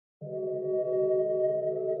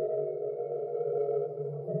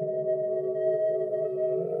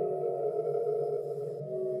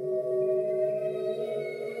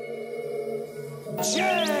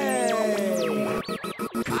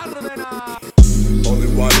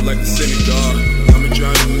like the Synagogue. I'm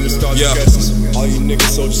drowning in nostalgic essence. All you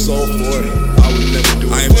niggas sold your soul for it. I would never do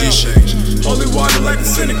it. I am DeShane. Holy water like the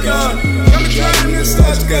Synagogue. I'm drowning in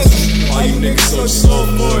nostalgic essence. All you niggas sold your soul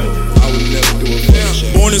for it. I would never do it.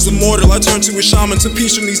 Born as a mortal, I turned to a shaman. Took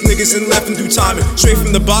peace from these niggas and left in due timing. Straight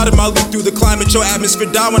from the bottom, I leap through the climate. Your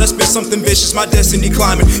atmosphere die when I spit something vicious. My destiny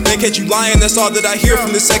climbing. Bankhead, you lying, that's all that I hear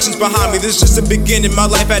from the sections behind me. This is just the beginning. My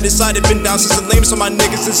life had decided, been down since the lame, so my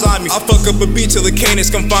niggas inside me. I fuck up a beat till the Cardenas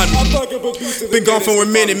come find me. Been gone for a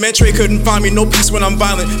minute, man, Trey couldn't find me. No peace when I'm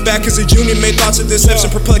violent. Back as a junior, made thoughts of deception.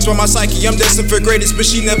 Perplexed by my psyche, I'm destined for greatest, but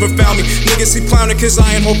she never found me. Niggas keep clowning cause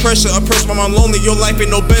I ain't hold pressure. Oppressed by my lonely, your life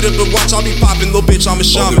ain't no better. But watch, I'll be popping, little bitch, I'm a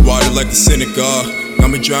shaman. Holy water like the Synagogue.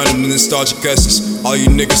 I'm drowning in nostalgic essence. All you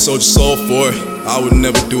niggas sold your soul for it. I would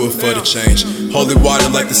never do it for the change. Holy water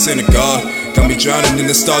like the Synagogue. Got me drowning in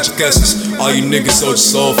nostalgic essence. All you niggas sold your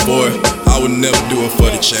soul for it. I would never do it for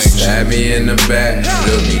the change. Stab me in the back,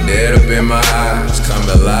 look me dead up in my eyes. Come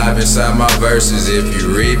alive inside my verses if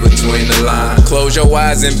you read between the lines. Close your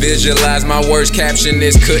eyes and visualize my words. Caption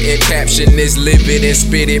this, couldn't caption this. Live it and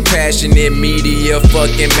spit it, passionate. Media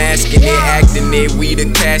fucking masking it, acting it. We the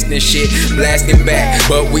casting shit, blasting back.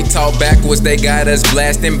 But we talk backwards, they got us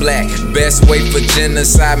blasting black. Best way for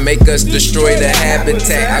genocide, make us destroy the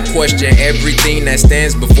habitat. I question everything that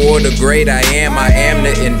stands before the great I am. I am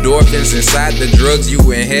the endorphins inside the drugs you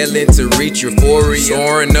inhaling to reach euphoria.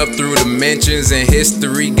 Soaring up through dimensions and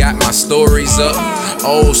history, got my stories up.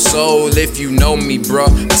 Old soul, if you know me, bruh.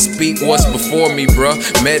 I speak what's before me, bruh.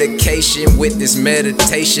 Medication with this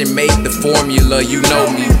meditation made the formula, you know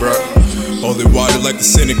me, bruh. Holy water like the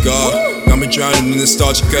Synagogue. Got me drowning in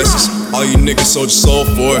nostalgic essence. All you niggas sold your soul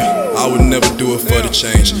for it. I would never do it for the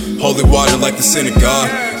change. Holy water like the Synagogue.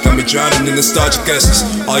 Got me drowning in nostalgic essence.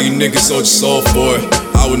 All you niggas sold your soul for it.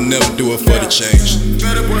 I would never do it for the change.